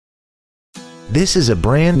This is a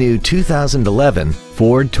brand new 2011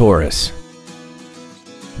 Ford Taurus.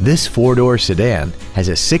 This four-door sedan has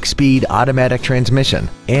a 6-speed automatic transmission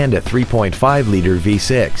and a 3.5-liter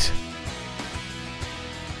V6.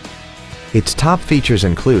 Its top features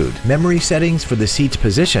include memory settings for the seat's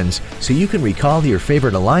positions so you can recall your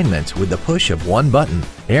favorite alignments with the push of one button,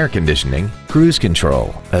 air conditioning, cruise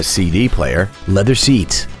control, a CD player, leather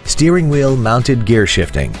seats, steering wheel mounted gear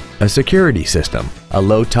shifting, a security system, a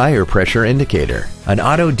low tire pressure indicator, an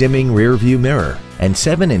auto-dimming rear-view mirror, and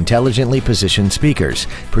 7 intelligently positioned speakers,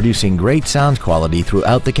 producing great sound quality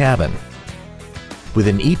throughout the cabin. With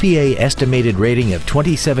an EPA estimated rating of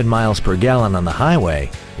 27 miles per gallon on the highway,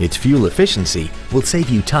 its fuel efficiency will save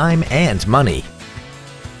you time and money.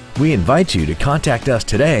 We invite you to contact us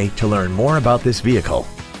today to learn more about this vehicle.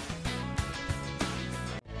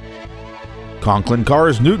 Conklin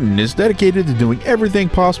Cars Newton is dedicated to doing everything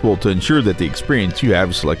possible to ensure that the experience you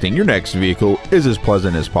have selecting your next vehicle is as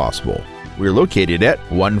pleasant as possible. We're located at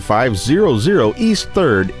 1500 East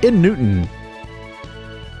 3rd in Newton.